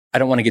I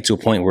don't want to get to a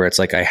point where it's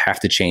like I have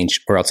to change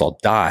or else I'll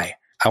die.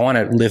 I want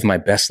to live my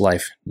best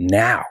life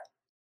now.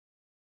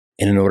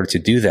 And in order to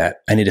do that,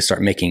 I need to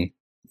start making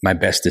my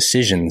best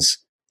decisions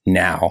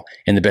now.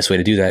 And the best way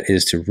to do that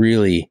is to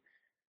really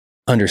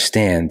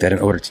understand that in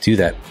order to do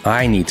that,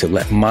 I need to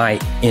let my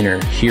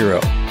inner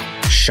hero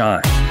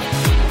shine.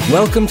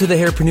 Welcome to the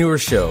Hairpreneur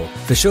Show,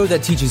 the show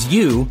that teaches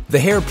you, the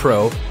hair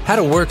pro, how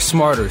to work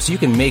smarter so you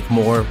can make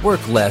more,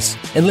 work less,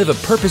 and live a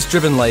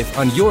purpose-driven life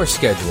on your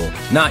schedule,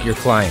 not your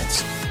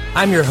clients'.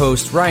 I'm your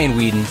host, Ryan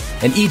Whedon,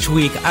 and each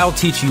week I'll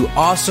teach you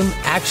awesome,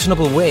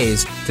 actionable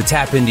ways to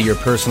tap into your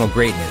personal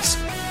greatness.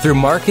 Through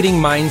marketing,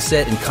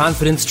 mindset, and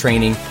confidence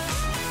training,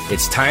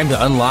 it's time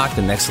to unlock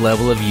the next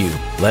level of you.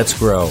 Let's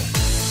grow.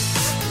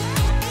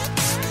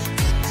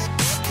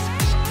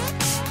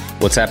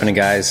 What's happening,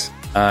 guys?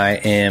 I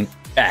am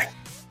back.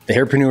 The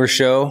Hairpreneur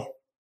Show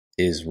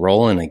is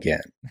rolling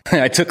again.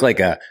 I took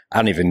a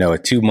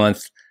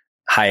 2-month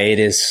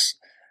hiatus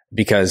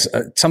because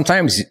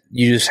sometimes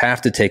you just have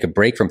to take a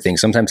break from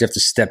things. Sometimes you have to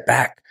step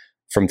back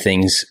from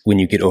things when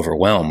you get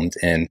overwhelmed.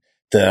 And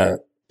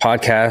the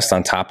podcast,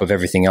 on top of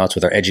everything else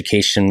with our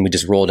education we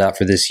just rolled out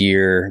for this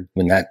year,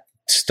 when that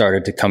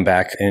started to come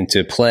back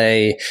into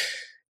play,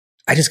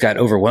 I just got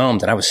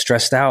overwhelmed and I was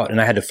stressed out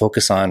and I had to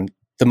focus on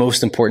the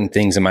most important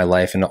things in my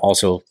life and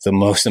also the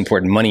most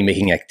important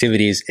money-making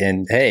activities.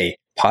 And hey,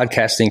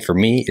 podcasting for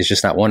me is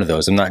just not one of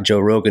those. I'm not Joe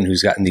Rogan,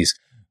 who's gotten these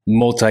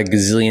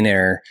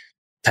multi-gazillionaire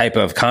type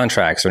of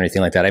contracts or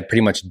anything like that. I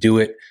pretty much do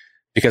it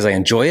because I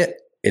enjoy it.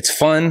 It's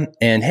fun.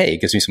 And hey, it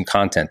gives me some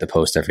content to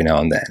post every now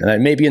and then.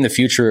 And maybe in the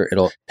future,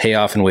 it'll pay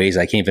off in ways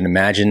I can't even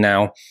imagine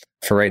now.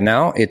 For right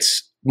now,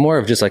 it's more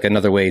of just like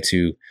another way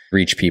to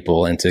reach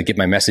people and to get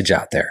my message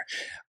out there.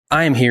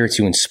 I am here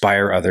to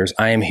inspire others.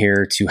 I am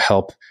here to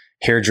help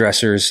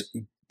hairdressers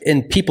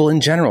and people in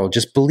general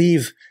just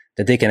believe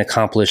that they can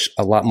accomplish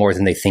a lot more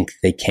than they think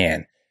they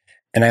can.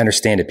 And I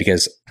understand it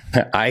because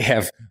I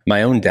have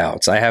my own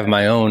doubts. I have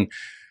my own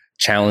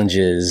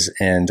challenges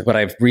and what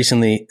I've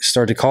recently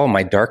started to call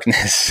my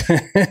darkness.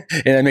 And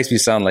that makes me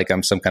sound like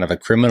I'm some kind of a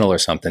criminal or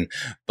something.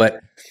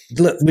 But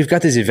look, we've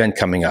got this event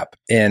coming up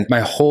and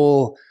my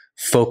whole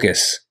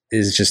focus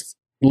is just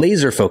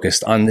laser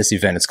focused on this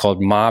event. It's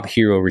called Mob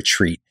Hero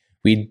Retreat.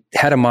 We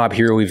had a Mob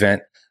Hero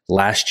event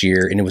last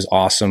year and it was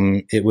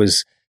awesome. It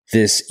was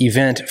this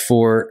event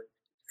for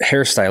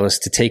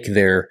hairstylists to take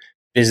their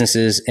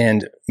businesses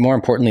and more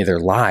importantly, their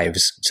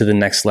lives to the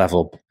next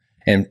level.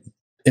 And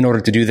in order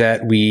to do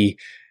that, we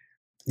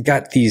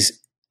got these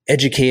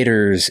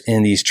educators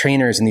and these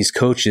trainers and these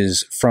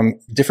coaches from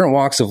different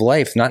walks of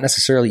life, not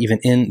necessarily even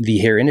in the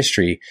hair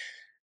industry,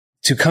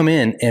 to come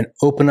in and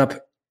open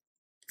up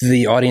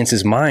the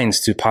audience's minds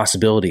to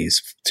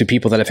possibilities, to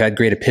people that have had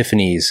great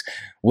epiphanies,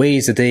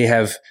 ways that they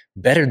have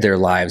bettered their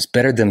lives,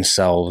 bettered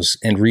themselves,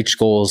 and reached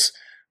goals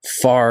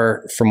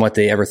far from what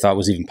they ever thought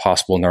was even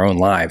possible in their own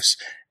lives.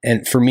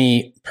 And for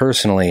me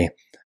personally,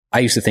 I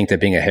used to think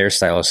that being a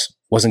hairstylist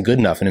wasn't good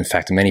enough. And in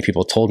fact, many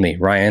people told me,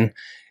 Ryan,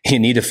 you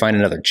need to find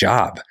another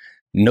job.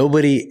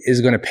 Nobody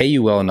is going to pay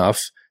you well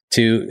enough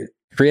to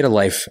create a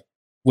life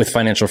with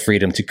financial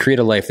freedom, to create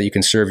a life that you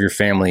can serve your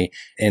family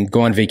and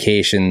go on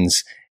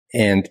vacations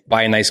and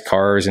buy nice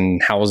cars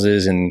and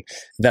houses and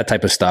that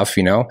type of stuff,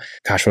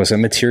 gosh, what was it?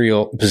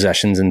 Material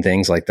possessions and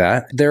things like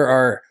that. There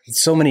are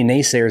so many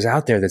naysayers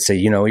out there that say,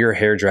 you're a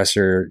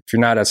hairdresser. If you're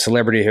not a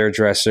celebrity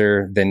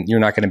hairdresser, then you're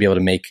not going to be able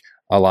to make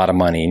a lot of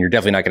money. And you're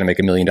definitely not going to make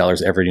 $1 million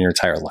ever in your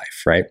entire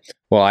life, right?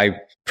 Well, I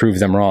proved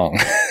them wrong.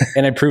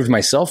 And I proved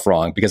myself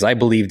wrong because I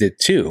believed it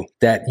too,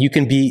 that you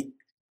can be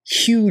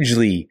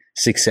hugely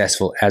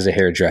successful as a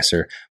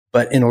hairdresser.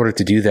 But in order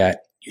to do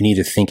that, you need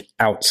to think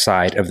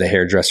outside of the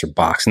hairdresser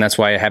box. And that's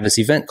why I have this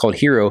event called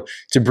Hero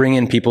to bring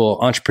in people,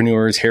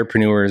 entrepreneurs,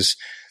 hairpreneurs,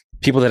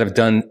 people that have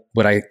done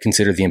what I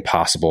consider the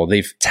impossible.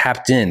 They've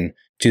tapped in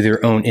to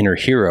their own inner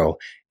hero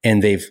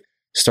and they've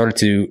started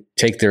to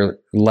take their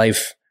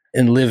life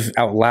and live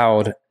out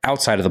loud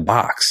outside of the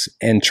box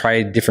and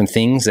try different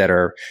things that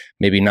are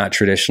maybe not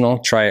traditional,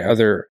 try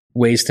other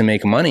ways to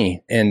make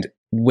money and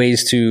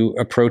ways to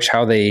approach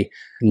how they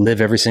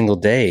live every single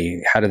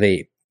day. How do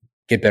they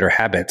get better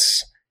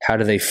habits? How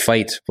do they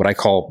fight what I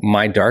call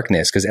my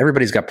darkness? Because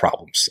everybody's got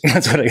problems.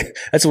 That's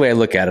the way I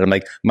look at it. I'm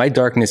like, my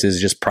darkness is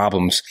just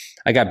problems.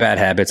 I got bad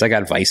habits. I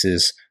got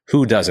vices.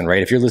 Who doesn't,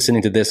 right? If you're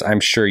listening to this,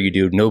 I'm sure you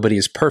do. Nobody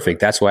is perfect.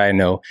 That's why I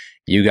know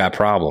you got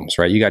problems,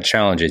 right? You got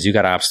challenges. You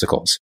got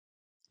obstacles.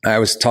 I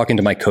was talking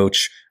to my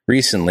coach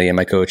recently, and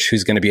my coach,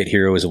 who's going to be at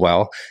Hero as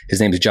well,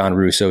 his name is John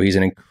Russo. He's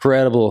an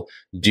incredible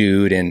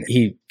dude, and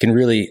he can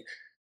really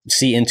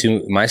see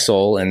into my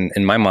soul and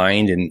my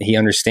mind, and he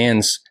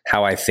understands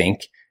how I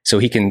think. So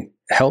he can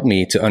help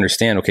me to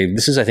understand, okay,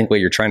 this is, I think,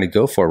 what you're trying to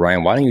go for,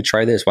 Ryan. Why don't you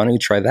try this? Why don't you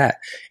try that?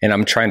 And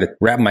I'm trying to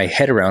wrap my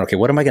head around, okay,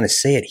 what am I going to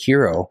say at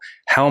Hero?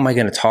 How am I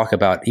going to talk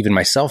about even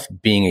myself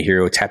being a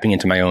hero, tapping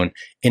into my own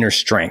inner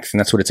strength? And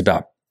that's what it's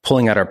about,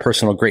 pulling out our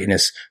personal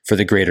greatness for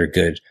the greater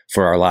good,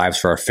 for our lives,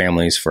 for our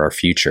families, for our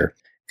future.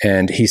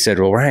 And he said,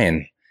 well,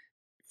 Ryan,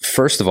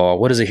 first of all,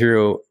 what does a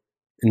hero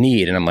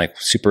need? And I'm like,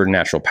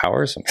 supernatural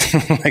powers,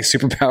 like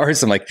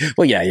superpowers. I'm like,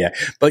 well, yeah.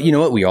 But you know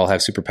what? We all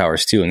have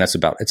superpowers too. And it's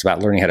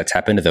about learning how to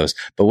tap into those.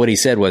 But what he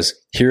said was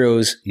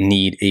heroes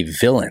need a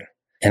villain.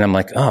 And I'm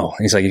like, oh,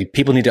 he's like,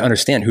 people need to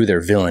understand who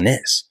their villain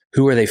is.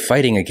 Who are they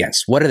fighting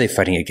against? What are they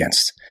fighting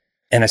against?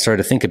 And I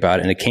started to think about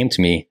it, and it came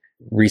to me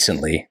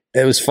recently.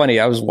 It was funny.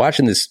 I was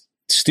watching this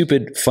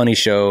stupid, funny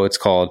show. It's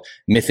called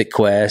Mythic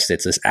Quest.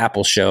 It's this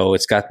Apple show.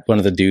 It's got one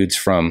of the dudes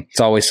from It's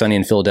Always Sunny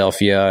in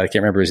Philadelphia. I can't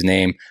remember his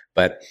name,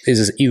 but he's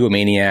this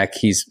egomaniac.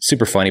 He's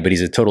super funny, but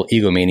he's a total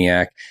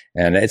egomaniac.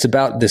 And it's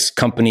about this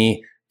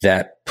company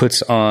that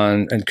puts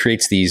on and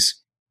creates these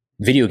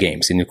video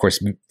games. And of course,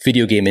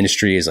 video game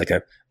industry is like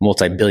a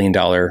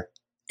multi-billion-dollar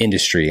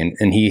industry.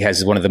 And he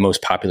has one of the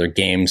most popular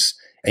games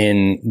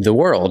in the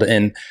world.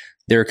 And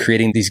they're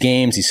creating these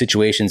games, these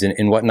situations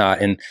and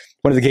whatnot. And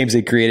one of the games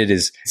they created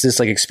is it's this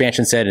like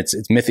expansion set. It's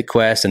Mythic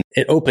Quest. And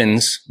it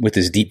opens with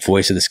this deep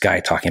voice of this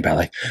guy talking about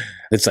like,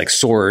 it's like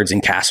swords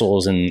and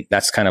castles. And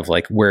that's kind of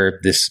like where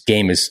this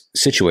game is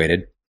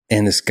situated.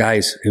 And this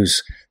guy's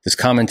who's this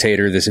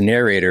commentator, this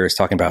narrator is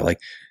talking about like,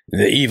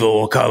 the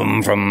evil will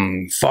come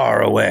from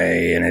far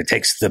away, and it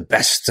takes the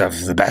best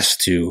of the best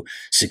to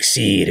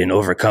succeed and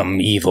overcome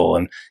evil,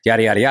 and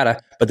yada, yada,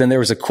 yada. But then there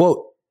was a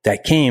quote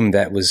that came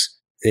that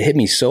it hit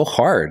me so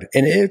hard.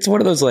 And it's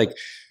one of those like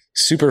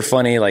super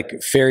funny,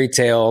 like fairy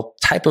tale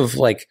type of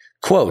like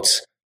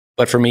quotes.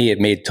 But for me, it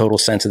made total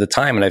sense at the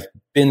time. And I've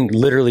been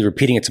literally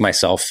repeating it to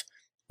myself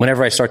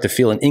whenever I start to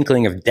feel an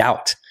inkling of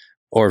doubt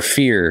or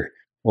fear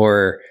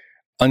or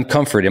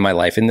uncomfort in my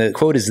life. And the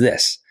quote is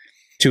this: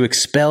 to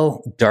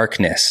expel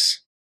darkness,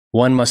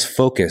 one must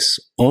focus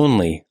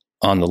only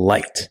on the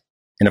light.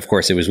 And of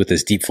course, it was with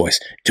this deep voice.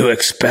 To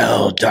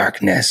expel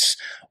darkness,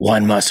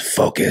 one must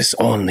focus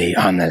only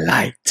on the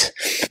light.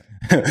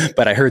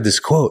 But I heard this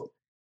quote.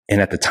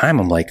 And at the time,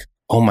 I'm like,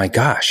 oh my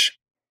gosh,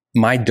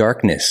 my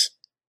darkness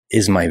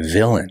is my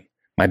villain.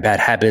 My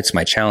bad habits,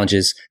 my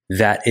challenges,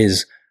 that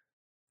is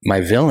my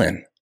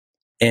villain.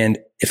 And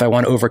if I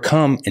want to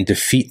overcome and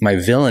defeat my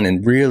villain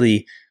and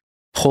really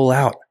pull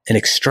out and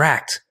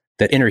extract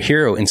that inner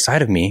hero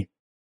inside of me,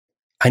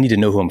 I need to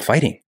know who I'm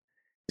fighting.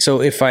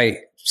 So if I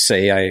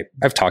say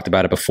I've talked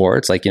about it before,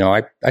 it's like,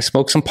 I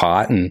smoke some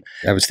pot, and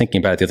I was thinking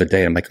about it the other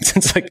day. I'm like,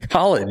 since like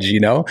college,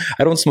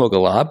 I don't smoke a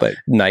lot, but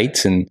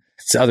nights and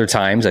other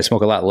times I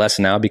smoke a lot less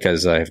now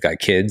because I've got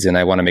kids and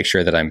I want to make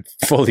sure that I'm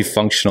fully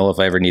functional if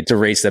I ever need to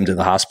race them to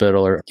the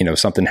hospital or,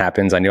 something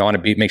happens. I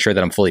want to make sure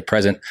that I'm fully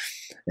present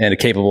and a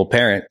capable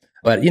parent.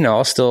 But,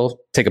 I'll still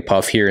take a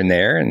puff here and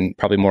there, and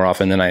probably more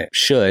often than I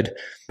should.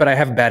 But I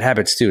have bad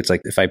habits too. It's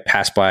like if I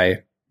pass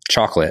by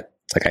chocolate,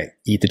 it's like I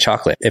eat the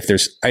chocolate. If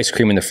there's ice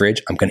cream in the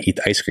fridge, I'm going to eat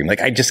the ice cream.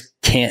 Like I just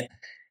can't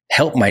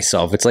help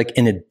myself. It's like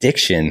an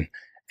addiction.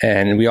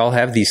 And we all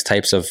have these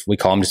types of, we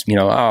call them just,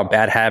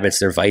 bad habits.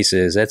 They're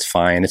vices. That's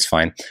fine. It's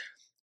fine.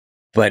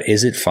 But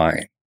is it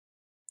fine?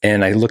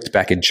 And I looked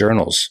back at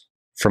journals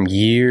from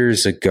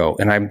years ago,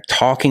 and I'm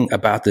talking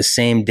about the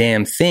same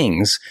damn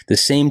things, the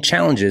same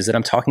challenges that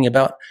I'm talking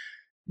about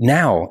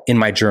now in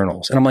my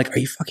journals. And I'm like, are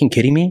you fucking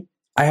kidding me?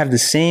 I have the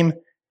same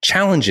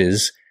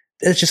challenges.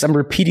 It's just, I'm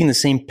repeating the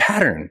same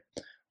pattern.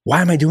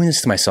 Why am I doing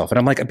this to myself? And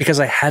I'm like, because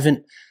I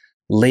haven't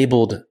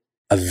labeled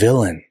a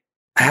villain.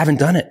 I haven't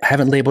done it. I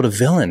haven't labeled a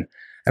villain.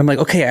 And I'm like,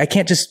 okay, I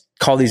can't just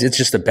call these, it's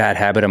just a bad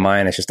habit of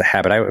mine. It's just a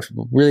habit. I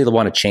really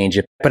want to change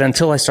it. But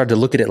until I start to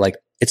look at it like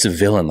it's a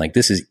villain, like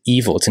this is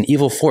evil. It's an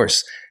evil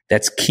force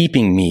that's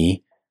keeping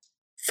me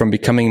from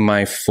becoming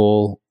my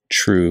full,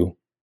 true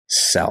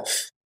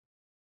self.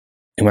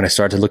 And when I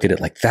start to look at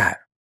it like that,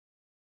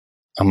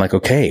 I'm like,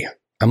 okay,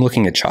 I'm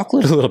looking at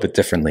chocolate a little bit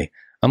differently.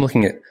 I'm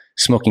looking at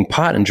smoking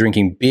pot and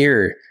drinking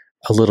beer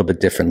a little bit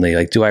differently.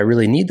 Like, do I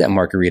really need that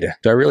margarita?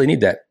 Do I really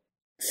need that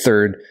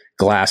third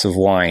glass of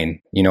wine,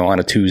 on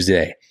a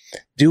Tuesday?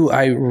 Do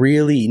I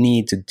really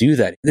need to do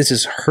that? This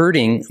is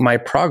hurting my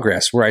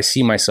progress where I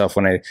see myself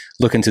when I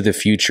look into the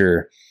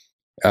future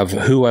of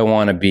who I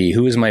want to be.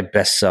 Who is my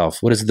best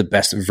self? What is the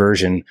best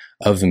version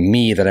of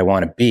me that I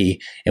want to be?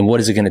 And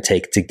what is it going to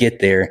take to get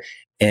there?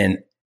 And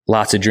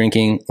lots of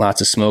drinking,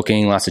 lots of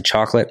smoking, lots of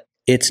chocolate.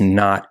 It's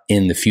not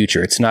in the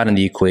future. It's not in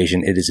the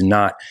equation. It is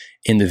not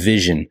in the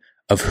vision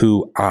of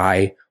who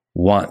I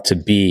want to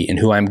be and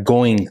who I'm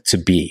going to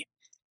be.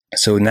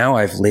 So now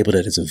I've labeled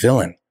it as a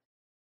villain,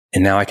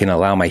 and now I can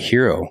allow my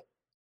hero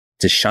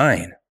to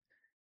shine.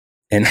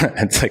 And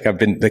it's like I've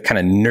been kind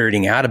of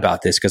nerding out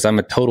about this because I'm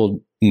a total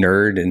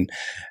nerd and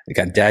I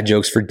got dad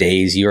jokes for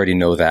days. You already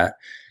know that.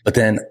 But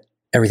then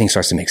everything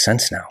starts to make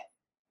sense now.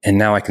 And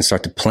now I can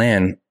start to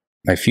plan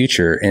my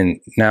future. And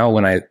now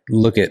when I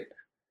look at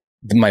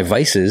my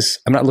vices,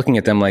 I'm not looking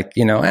at them like,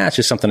 it's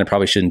just something I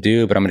probably shouldn't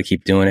do, but I'm going to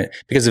keep doing it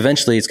because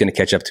eventually it's going to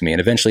catch up to me.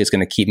 And eventually it's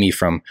going to keep me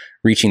from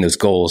reaching those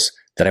goals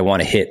that I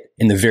want to hit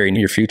in the very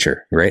near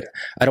future, right?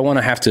 I don't want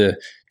to have to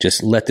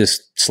just let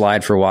this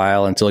slide for a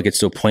while until it gets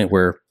to a point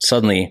where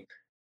suddenly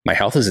my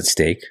health is at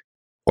stake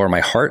or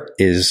my heart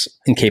is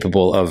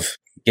incapable of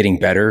getting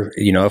better.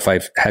 If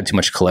I've had too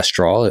much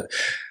cholesterol,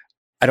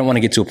 I don't want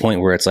to get to a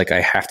point where it's like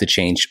I have to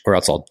change or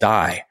else I'll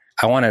die.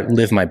 I want to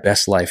live my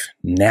best life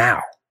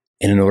now.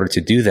 And in order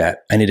to do that,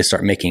 I need to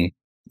start making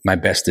my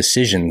best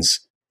decisions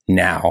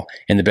now.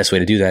 And the best way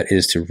to do that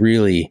is to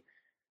really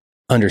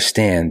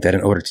understand that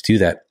in order to do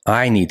that,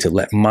 I need to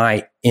let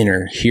my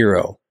inner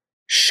hero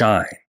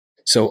shine.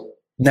 So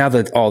now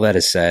that all that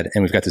is said,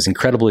 and we've got this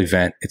incredible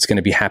event, it's going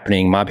to be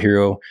happening, Mob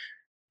Hero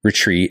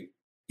Retreat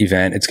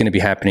event. It's going to be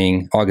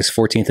happening August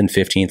 14th and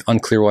 15th on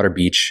Clearwater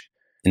Beach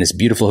in this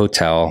beautiful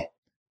hotel,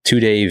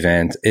 2-day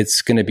event.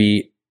 It's going to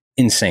be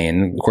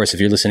insane. Of course, if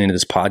you're listening to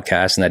this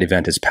podcast and that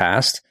event is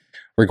past,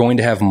 we're going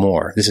to have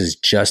more. This is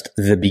just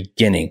the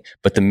beginning,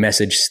 but the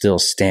message still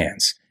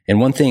stands. And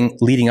one thing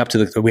leading up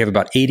to we have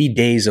about 80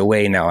 days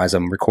away now as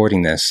I'm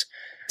recording this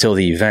till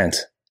the event.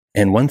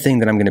 And one thing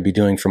that I'm going to be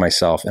doing for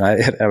myself, and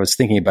I was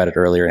thinking about it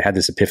earlier and had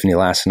this epiphany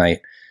last night.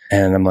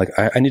 And I'm like,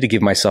 I need to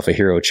give myself a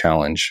hero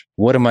challenge.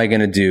 What am I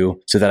going to do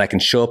so that I can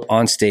show up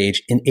on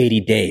stage in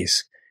 80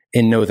 days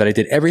and know that I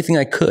did everything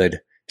I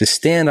could to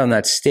stand on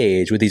that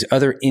stage with these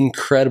other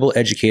incredible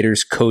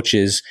educators,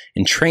 coaches,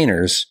 and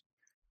trainers?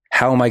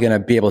 How am I going to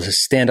be able to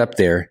stand up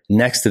there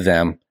next to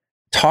them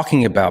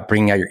talking about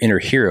bringing out your inner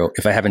hero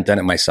if I haven't done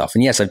it myself?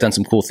 And yes, I've done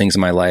some cool things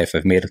in my life.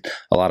 I've made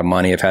a lot of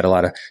money. I've had a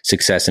lot of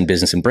success in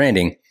business and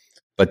branding.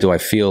 But do I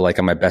feel like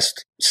I'm my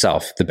best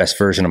self, the best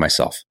version of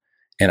myself?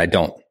 And I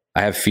don't.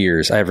 I have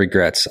fears. I have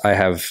regrets. I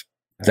have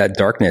that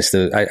darkness.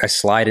 I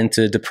slide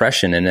into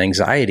depression and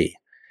anxiety.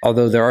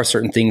 Although there are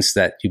certain things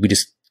that we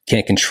just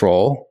can't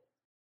control,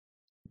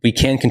 we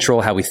can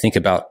control how we think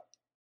about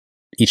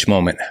each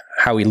moment,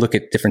 how we look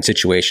at different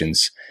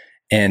situations.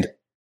 And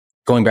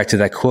going back to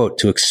that quote,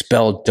 to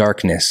expel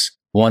darkness,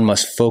 one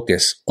must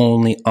focus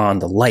only on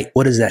the light.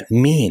 What does that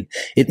mean?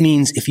 It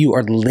means if you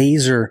are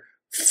laser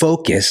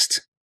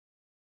focused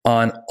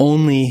on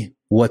only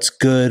what's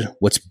good,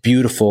 what's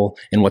beautiful,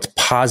 and what's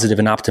positive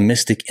and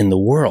optimistic in the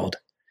world,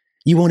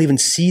 you won't even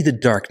see the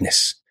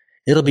darkness.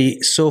 It'll be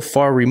so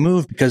far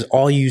removed because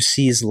all you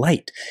see is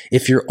light.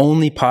 If you're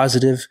only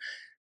positive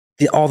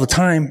all the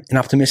time and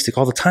optimistic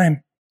all the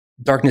time,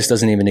 darkness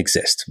doesn't even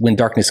exist. When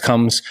darkness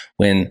comes,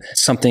 when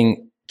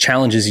something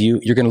challenges you,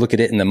 you're going to look at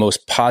it in the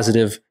most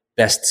positive,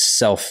 best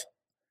self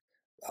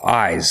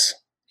eyes.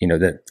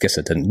 That I guess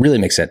that doesn't really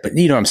make sense, but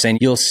you know what I'm saying?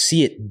 You'll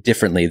see it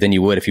differently than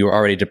you would if you were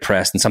already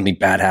depressed and something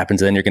bad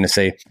happens. And then you're going to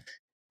say,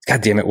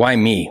 God damn it. Why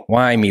me?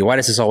 Why me? Why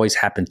does this always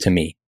happen to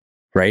me?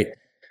 Right?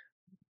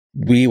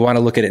 We want to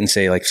look at it and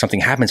say, like, something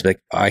happens, but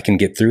I can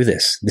get through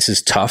this. This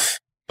is tough,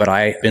 but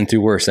I've been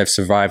through worse. I've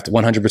survived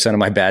 100% of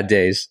my bad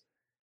days.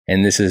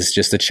 And this is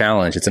just a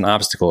challenge. It's an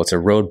obstacle. It's a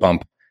road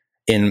bump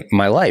in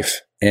my life.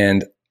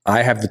 And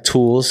I have the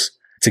tools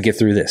to get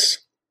through this.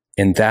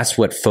 And that's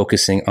what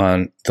focusing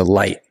on the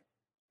light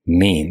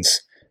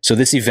means. So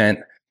this event,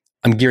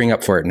 I'm gearing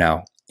up for it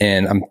now.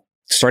 And I'm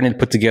starting to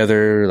put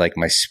together like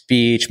my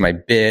speech, my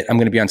bit. I'm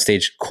going to be on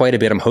stage quite a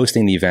bit. I'm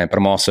hosting the event, but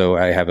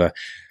I have a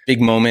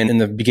big moment in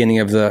the beginning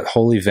of the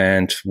whole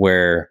event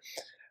where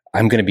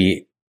I'm going to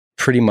be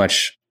pretty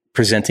much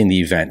presenting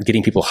the event,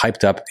 getting people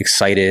hyped up,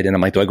 excited. And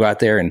I'm like, do I go out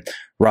there and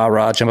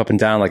rah, jump up and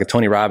down like a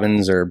Tony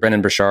Robbins or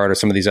Brendan Burchard or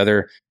some of these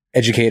other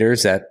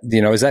educators that,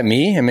 is that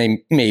me? I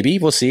mean, maybe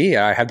we'll see.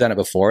 I have done it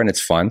before and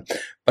it's fun,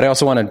 but I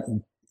also want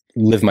to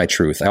live my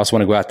truth. I also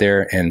want to go out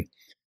there and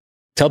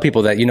tell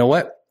people that, you know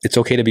what? It's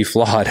okay to be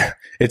flawed.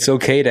 It's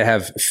okay to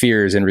have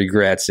fears and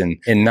regrets and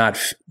not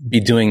be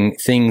doing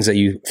things that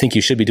you think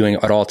you should be doing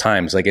at all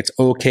times. Like, it's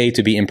okay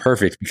to be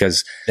imperfect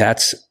because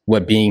that's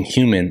what being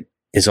human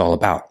is all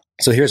about.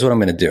 So here's what I'm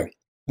going to do.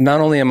 Not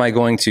only am I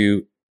going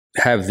to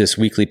have this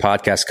weekly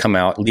podcast come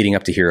out leading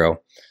up to Hero,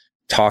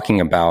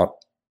 talking about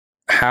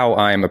how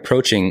I'm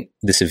approaching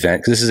this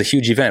event, because this is a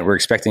huge event. We're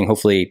expecting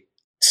hopefully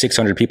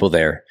 600 people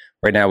there.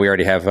 Right now, we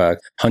already have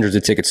hundreds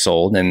of tickets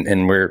sold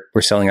and we're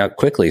selling out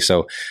quickly.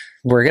 So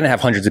we're going to have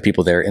hundreds of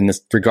people there. And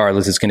this,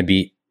 regardless, it's going to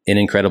be an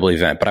incredible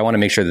event. But I want to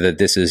make sure that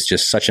this is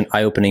just such an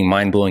eye-opening,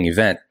 mind-blowing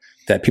event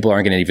that people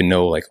aren't going to even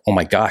know, like, oh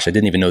my gosh, I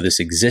didn't even know this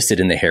existed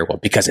in the hair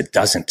world, because it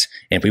doesn't.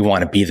 And we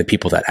want to be the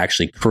people that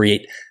actually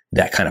create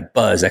that kind of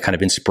buzz, that kind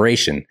of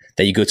inspiration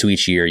that you go to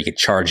each year, you get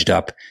charged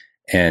up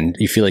and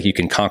you feel like you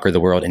can conquer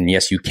the world. And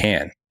yes, you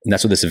can. And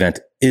that's what this event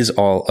is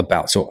all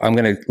about. So I'm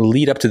going to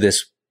lead up to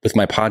this with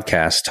my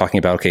podcast talking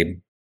about, okay,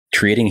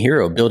 creating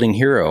Hero, building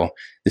Hero.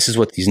 This is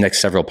what these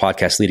next several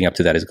podcasts leading up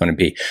to that is going to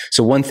be.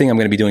 So one thing I'm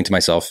going to be doing to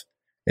myself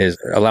is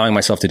allowing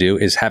myself to do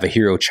is have a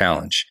Hero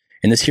challenge.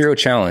 And this Hero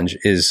challenge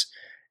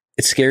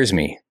it scares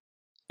me.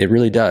 It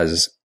really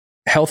does.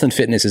 Health and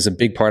fitness is a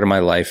big part of my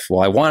life. Well,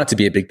 I want it to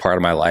be a big part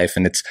of my life.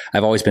 And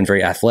I've always been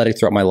very athletic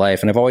throughout my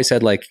life. And I've always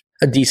had like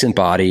a decent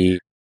body.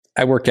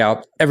 I work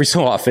out every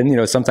so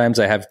often. Sometimes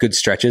I have good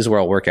stretches where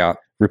I'll work out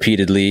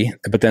repeatedly,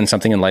 but then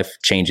something in life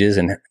changes.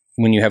 And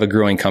when you have a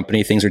growing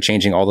company, things are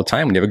changing all the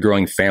time. When you have a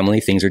growing family,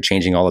 things are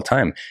changing all the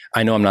time.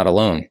 I know I'm not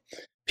alone.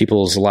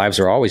 People's lives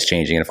are always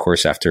changing. And of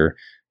course, after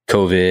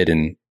COVID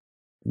and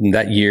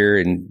that year,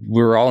 and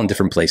we were all in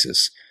different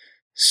places.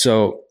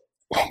 So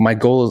my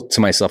goal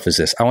to myself is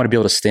this. I want to be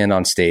able to stand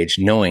on stage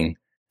knowing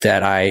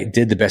that I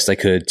did the best I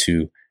could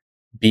to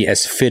be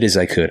as fit as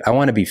I could. I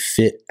want to be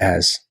fit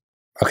as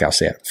Okay, I'll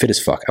say it. Fit as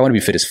fuck. I want to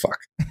be fit as fuck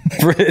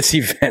for this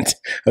event.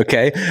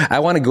 Okay. I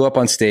want to go up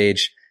on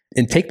stage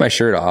and take my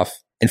shirt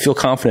off and feel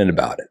confident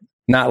about it.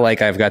 Not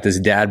like I've got this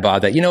dad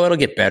bod that, it'll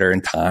get better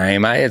in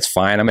time. It's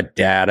fine. I'm a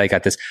dad. I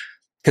got this.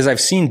 Because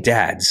I've seen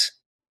dads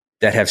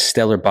that have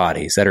stellar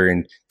bodies that are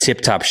in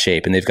tip top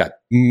shape and they've got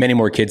many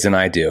more kids than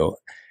I do.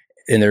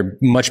 And they're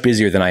much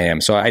busier than I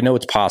am. So I know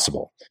it's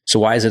possible. So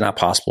why is it not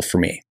possible for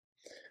me?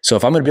 So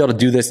if I'm going to be able to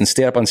do this and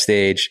stay up on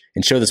stage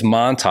and show this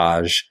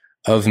montage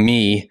of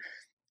me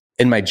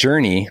in my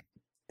journey,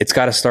 it's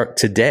got to start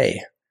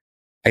today.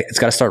 It's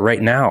got to start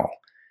right now.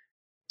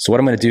 So what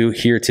I'm going to do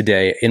here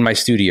today in my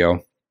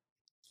studio,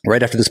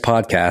 right after this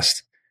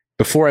podcast,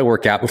 before I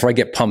work out, before I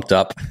get pumped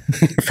up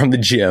from the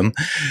gym,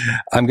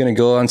 I'm going to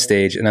go on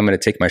stage and I'm going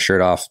to take my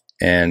shirt off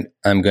and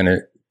I'm going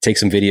to take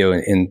some video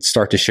and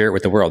start to share it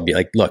with the world. Be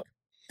like, look,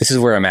 this is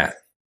where I'm at.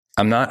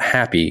 I'm not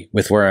happy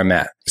with where I'm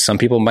at. Some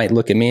people might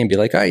look at me and be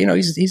like, oh,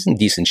 he's in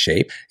decent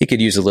shape. He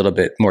could use a little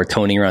bit more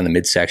toning around the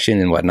midsection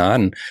and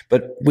whatnot.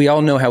 But we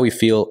all know how we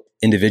feel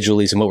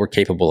individually and what we're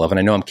capable of. And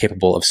I know I'm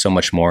capable of so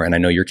much more. And I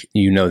know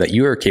you know that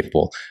you are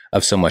capable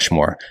of so much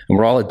more. And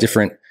we're all at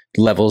different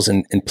levels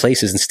and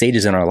places and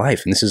stages in our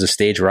life. And this is a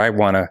stage where I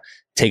want to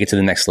take it to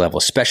the next level,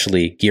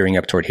 especially gearing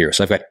up toward Hero.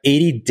 So I've got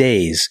 80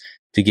 days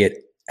to get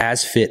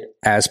as fit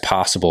as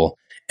possible.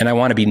 And I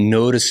want to be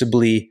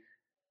noticeably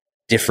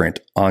different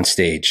on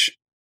stage.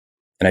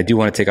 And I do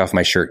want to take off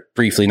my shirt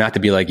briefly, not to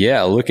be like,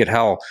 yeah, look at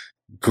how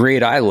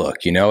great I look.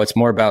 It's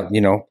more about,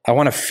 I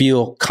want to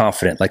feel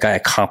confident, like I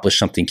accomplished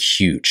something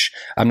huge.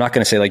 I'm not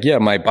going to say like, yeah,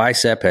 my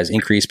bicep has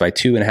increased by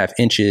 2.5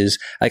 inches.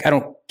 Like, I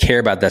don't care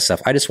about that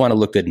stuff. I just want to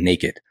look good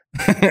naked.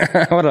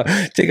 I want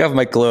to take off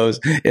my clothes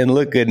and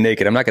look good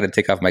naked. I'm not going to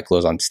take off my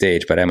clothes on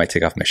stage, but I might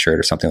take off my shirt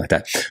or something like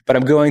that. But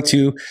I'm going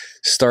to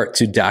start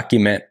to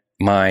document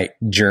my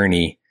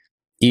journey.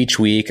 Each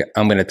week,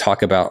 I'm going to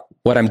talk about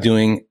what I'm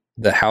doing,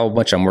 how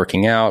much I'm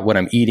working out, what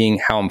I'm eating,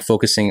 how I'm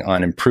focusing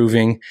on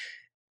improving.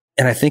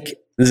 And I think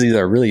this is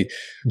either a really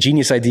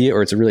genius idea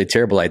or it's a really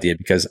terrible idea,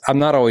 because I'm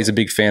not always a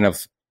big fan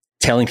of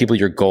telling people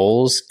your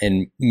goals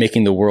and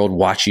making the world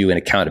watch you in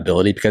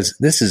accountability, because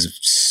this is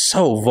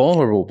so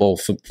vulnerable.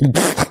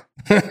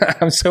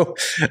 This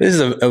is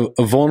a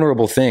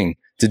vulnerable thing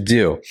to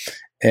do.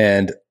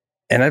 And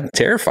I'm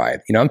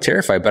terrified. I'm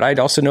terrified, but I'd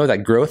also know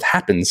that growth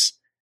happens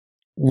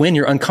when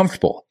you're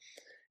uncomfortable.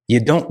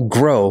 You don't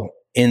grow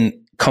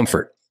in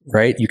comfort,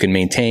 right? You can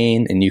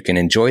maintain and you can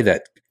enjoy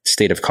that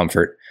state of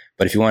comfort.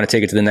 But if you want to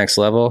take it to the next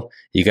level,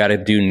 you got to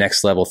do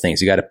next level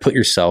things. You got to put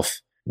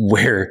yourself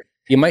where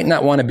you might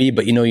not want to be,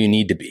 but you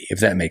need to be, if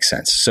that makes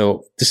sense.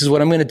 So this is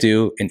what I'm going to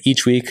do. And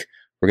each week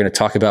we're going to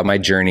talk about my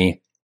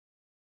journey.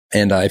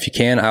 And if you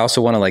can, I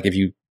also want to, if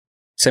you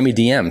send me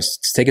DMs,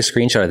 take a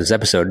screenshot of this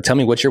episode and tell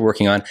me what you're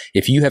working on.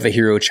 If you have a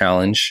Hero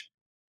challenge,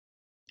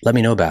 let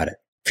me know about it.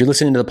 If you're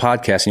listening to the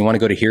podcast and you want to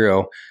go to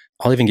Hero,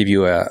 I'll even give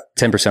you a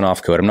 10%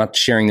 off code. I'm not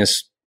sharing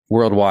this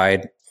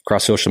worldwide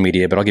across social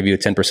media, but I'll give you a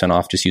 10%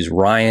 off. Just use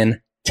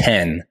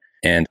Ryan10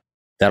 and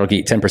that'll get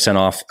you 10%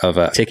 off of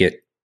a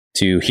ticket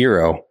to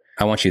Hero.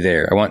 I want you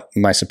there. I want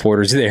my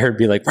supporters there to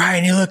be like,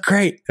 Ryan, you look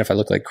great. And if I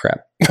look like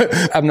crap,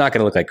 I'm not going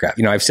to look like crap.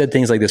 I've said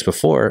things like this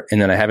before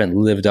and then I haven't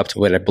lived up to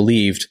what I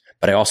believed,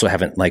 but I also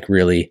haven't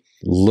really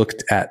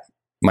looked at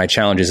my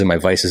challenges and my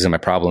vices and my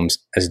problems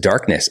as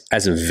darkness,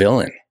 as a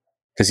villain.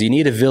 Because you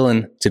need a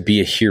villain to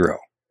be a hero,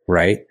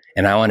 right?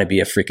 And I want to be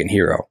a freaking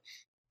hero.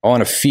 I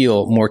want to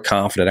feel more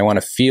confident. I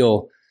want to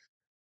feel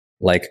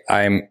like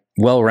I'm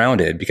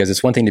well-rounded, because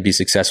it's one thing to be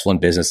successful in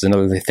business. It's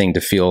another thing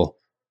to feel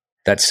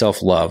that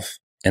self-love.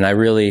 And I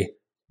really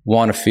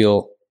want to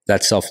feel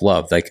that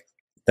self-love, like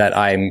that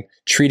I'm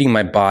treating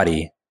my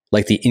body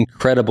like the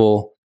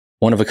incredible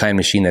one-of-a-kind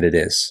machine that it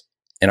is.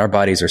 And our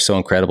bodies are so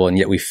incredible, and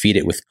yet we feed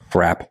it with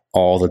crap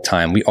all the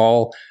time. We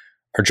all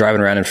are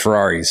driving around in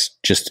Ferraris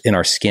just in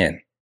our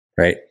skin,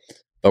 right?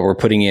 But we're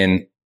putting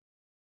in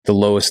the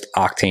lowest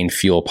octane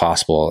fuel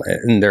possible.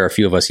 And there are a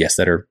few of us, yes,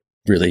 that are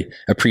really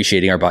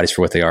appreciating our bodies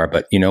for what they are.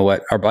 But you know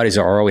what? Our bodies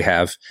are all we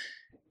have,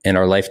 and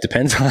our life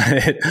depends on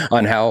it,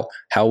 on how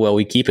well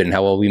we keep it and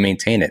how well we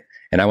maintain it.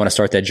 And I want to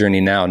start that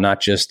journey now, not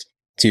just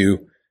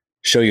to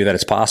show you that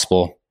it's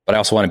possible, but I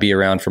also want to be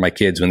around for my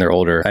kids when they're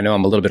older. I know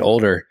I'm a little bit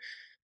older,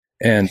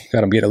 and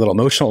God, I'm getting a little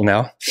emotional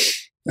now.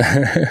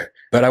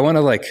 But I want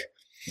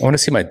to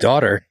see my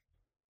daughter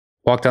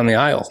walk down the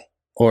aisle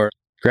or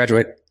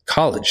graduate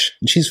college.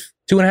 And she's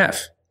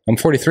 2.5. I'm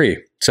 43.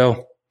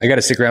 So I got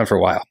to stick around for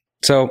a while.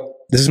 So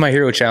this is my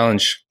hero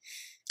challenge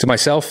to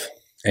myself.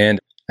 And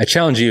I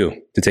challenge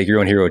you to take your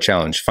own hero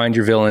challenge. Find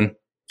your villain.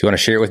 If you want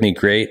to share it with me,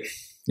 great.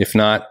 If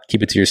not,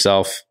 keep it to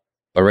yourself,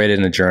 but write it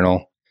in a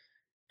journal.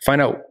 Find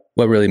out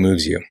what really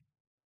moves you,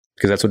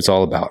 because that's what it's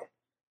all about.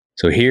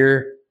 So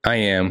here I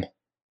am,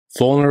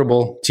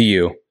 vulnerable to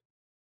you,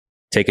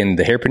 taking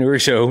the Hairpreneur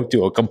Show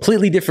to a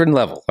completely different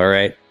level. All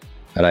right.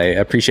 But I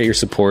appreciate your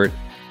support.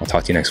 I'll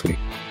talk to you next week.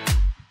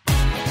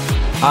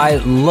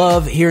 I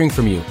love hearing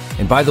from you.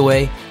 And by the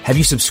way, have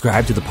you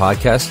subscribed to the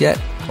podcast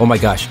yet? Oh my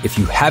gosh, if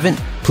you haven't,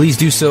 please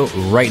do so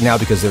right now,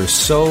 because there's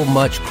so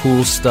much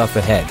cool stuff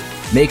ahead.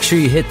 make sure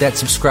you hit that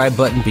subscribe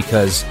button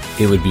because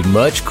it would be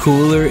much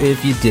cooler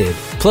if you did.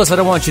 Plus, I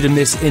don't want you to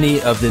miss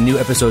any of the new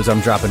episodes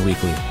I'm dropping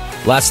weekly.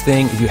 Last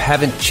thing, if you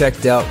haven't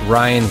checked out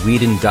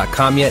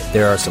RyanWhedon.com yet,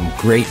 there are some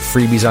great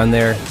freebies on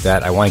there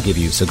that I want to give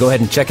you. So go ahead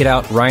and check it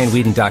out,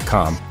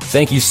 RyanWhedon.com.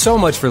 Thank you so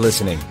much for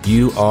listening.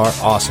 You are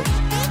awesome.